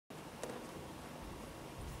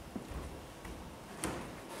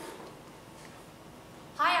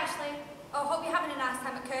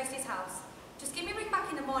at Kirsty's house. Just give me a ring back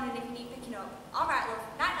in the morning if you need picking up. All right, love.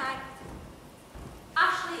 Night-night.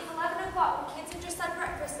 Ashley, it's 11 o'clock. The kids have just had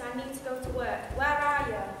breakfast and I need to go to work. Where are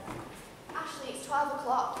you? Ashley, it's 12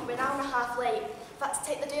 o'clock. You're an hour and a half late. I've had to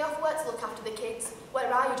take the day off work to look after the kids.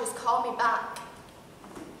 Where are you? Just call me back.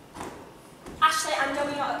 Ashley, I'm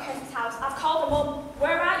going out at Kirsty's house. I've called her mum.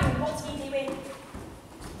 Where are you? What are you doing?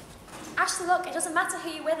 Ashley, look, it doesn't matter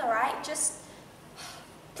who you're with, alright? Just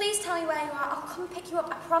please tell me where you are. I'll come pick you up,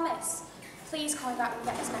 I promise. Please call me back when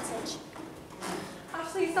you get this message.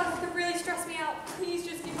 Ashley, it's starting to really stress me out. Please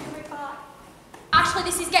just give me a ring back. Ashley,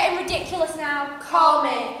 this is getting ridiculous now. Call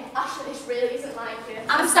me. Ashley, this really isn't like you.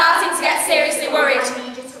 I'm starting to get seriously worried. I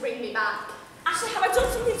need you to ring me back. Ashley, have I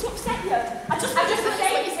done something to upset you? I just what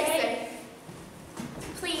you say.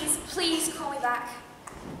 Please call me back.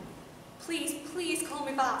 Please call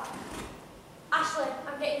me back. Ashley,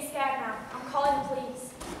 I'm getting scared now. I'm calling the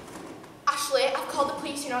police. Ashley, I've called the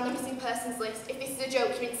police. You're on the missing persons list. If this is a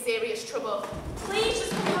joke, you're in serious trouble. Please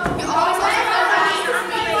just come home. You're always on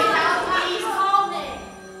the phone. Please call me.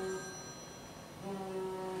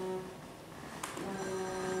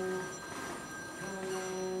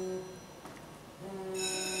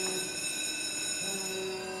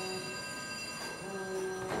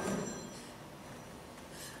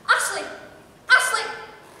 Ashley!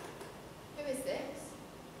 Who is this?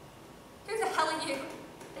 Who the hell are you?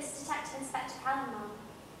 This is Detective Inspector Helen, Mum.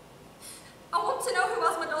 I want to know who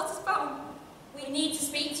has my daughter's phone. We need to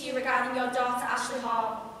speak to you regarding your daughter, Ashley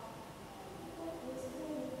Hall.